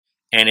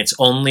And it's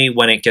only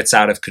when it gets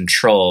out of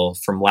control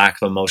from lack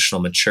of emotional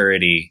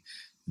maturity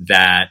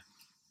that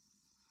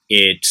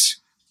it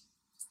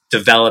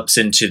develops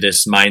into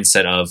this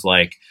mindset of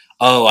like,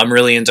 oh, I'm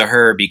really into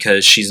her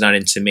because she's not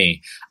into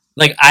me.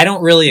 Like, I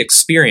don't really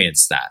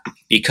experience that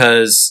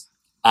because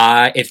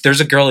if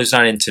there's a girl who's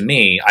not into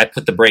me, I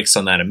put the brakes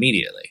on that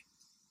immediately.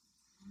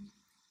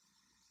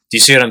 Do you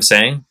see what I'm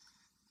saying?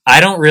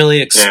 I don't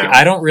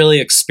really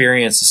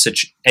experience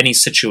any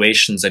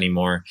situations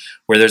anymore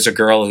where there's a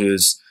girl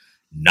who's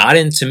not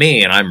into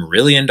me and I'm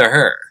really into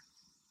her.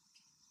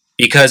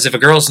 Because if a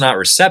girl's not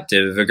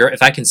receptive,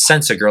 if I can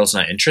sense a girl's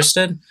not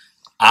interested,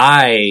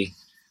 I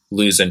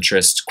lose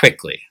interest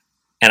quickly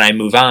and I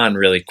move on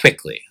really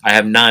quickly. I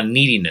have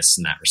non-neediness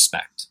in that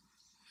respect.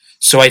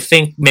 So I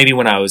think maybe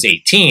when I was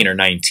 18 or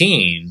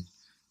 19,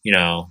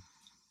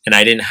 and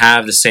I didn't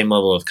have the same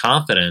level of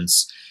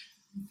confidence,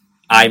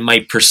 I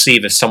might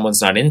perceive if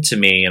someone's not into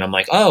me and I'm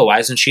like, oh, why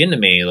isn't she into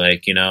me?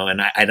 Like, and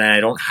I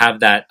don't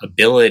have that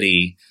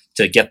ability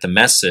to get the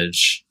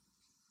message,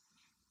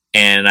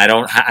 and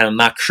I'm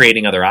not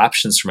creating other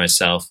options for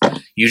myself.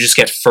 You just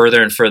get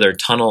further and further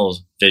tunnel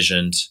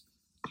visioned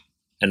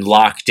and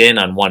locked in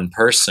on one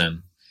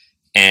person.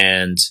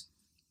 And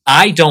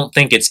I don't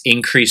think it's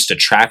increased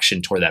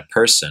attraction toward that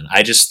person.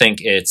 I just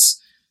think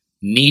it's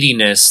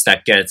neediness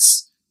that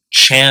gets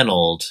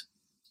channeled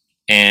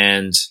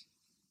and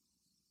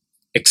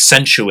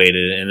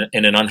accentuated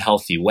in an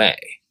unhealthy way.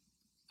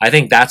 I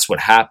think that's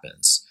what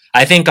happens.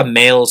 I think a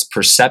male's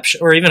perception,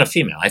 or even a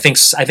female, I think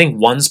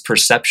one's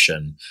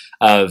perception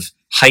of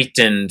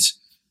heightened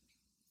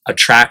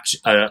attraction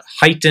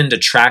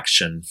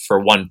for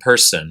one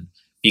person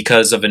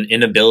because of an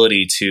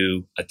inability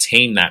to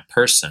attain that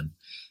person.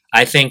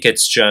 I think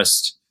it's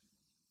just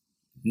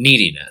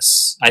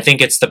neediness. I think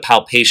it's the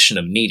palpation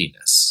of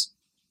neediness.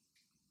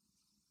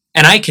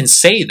 And I can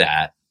say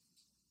that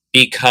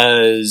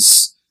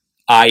because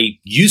I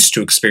used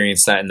to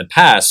experience that in the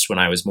past when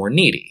I was more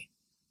needy.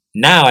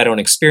 Now I don't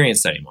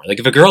experience that anymore. Like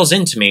if a girl's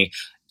into me,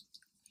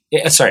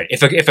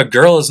 if a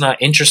girl is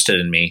not interested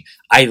in me,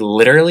 I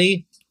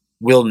literally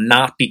will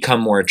not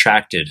become more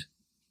attracted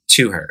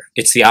to her.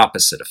 It's the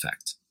opposite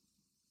effect.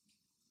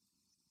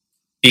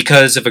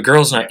 Because if a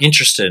girl's not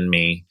interested in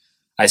me,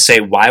 I say,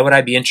 why would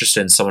I be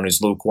interested in someone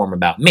who's lukewarm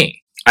about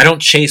me? I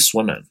don't chase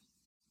women.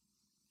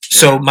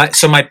 So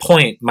my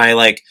point,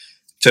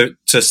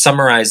 to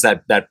summarize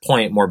that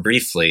point more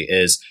briefly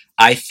is,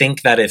 I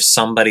think that if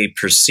somebody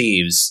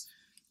perceives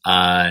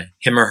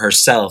him or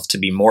herself to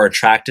be more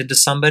attracted to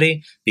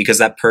somebody because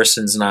that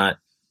person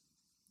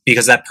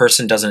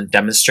doesn't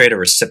demonstrate a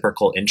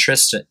reciprocal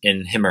interest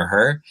in him or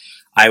her,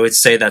 I would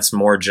say that's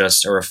more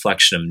just a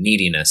reflection of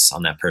neediness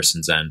on that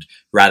person's end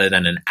rather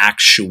than an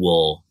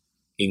actual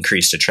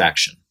increased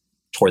attraction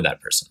toward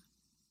that person.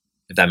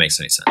 If that makes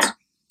any sense.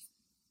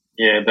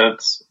 Yeah, that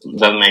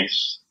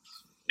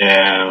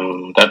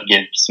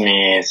gives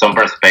me some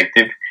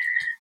perspective.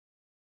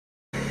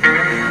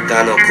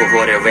 까놓고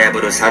호래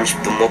랩으로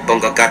 30도 못 본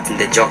것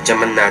같은데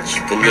적자만 나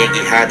싶은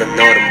얘기하던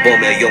너를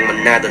보며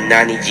욕만 나던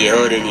난 이제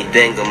어른이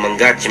된 것만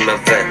같지만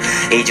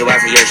이제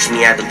와서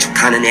열심히 하던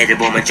척하는 애들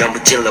보면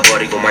전부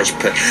찔러버리고만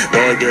싶어.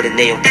 너희들의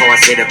내용 포화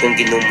새벽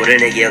공기 눈물을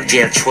내게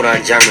제일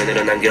초라한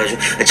장면으로 남겨줘.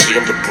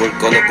 지금도 불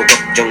꺼놓고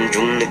걱정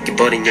중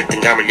느껴버린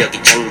열등감을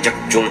여기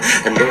장작 중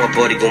난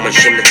놓아버리고만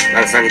싶는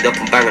망상이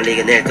덮은 방을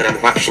이겨낼 거란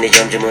확신이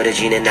점점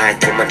어려지네. 나의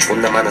돈만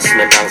존나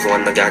많았으면 방송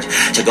안 나가지.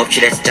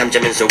 작업실에서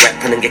잠자면서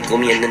랩하는 게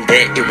꿈이었는데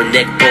이런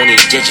내가 보니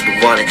이제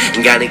집을 원해.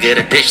 인간은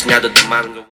그래 빛이 나도 더 많은 거